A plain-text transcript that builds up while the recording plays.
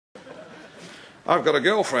I've got a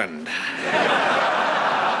girlfriend.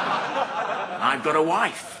 I've got a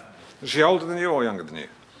wife. Is she older than you or younger than you?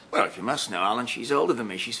 Well, if you must know, Alan, she's older than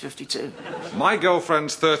me. She's 52. My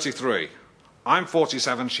girlfriend's 33. I'm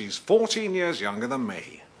 47. She's 14 years younger than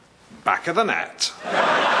me. Back of the net. Well,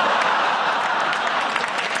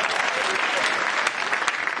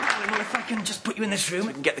 if I can just put you in this room,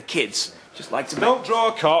 I can get the kids. Just like to... Don't draw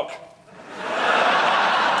a cock.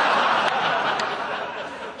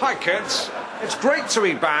 Hi, kids. It's great to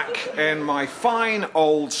be back in my fine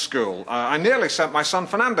old school. I nearly sent my son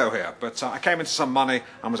Fernando here, but I came into some money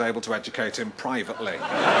and was able to educate him privately.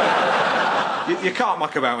 You can't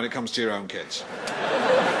muck about when it comes to your own kids.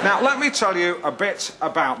 Now, let me tell you a bit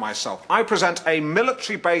about myself. I present a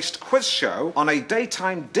military-based quiz show on a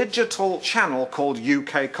daytime digital channel called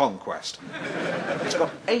UK Conquest. It's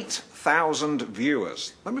got 8,000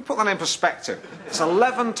 viewers. Let me put that in perspective. It's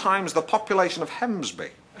 11 times the population of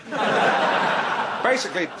Hemsby.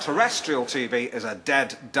 Basically, terrestrial TV is a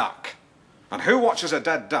dead duck. And who watches a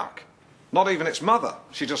dead duck? Not even its mother.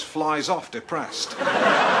 She just flies off depressed.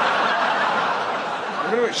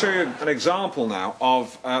 I'm going to show you an example now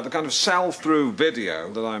of the kind of sell-through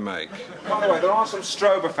video that I make. By the way, there are some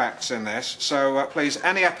strobe effects in this, so please,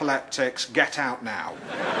 any epileptics, get out now.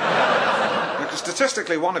 Because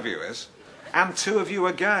statistically, one of you is, and two of you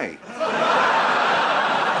are gay.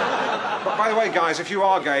 But by the way, guys, if you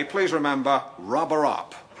are gay, please remember, rubber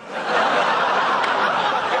up.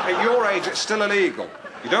 At your age, it's still illegal.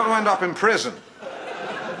 You don't want to end up in prison.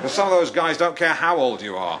 Because some of those guys don't care how old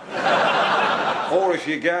you are. Or if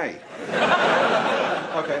you're gay.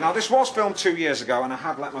 OK, now this was filmed 2 years ago, and I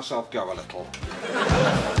had let myself go a little.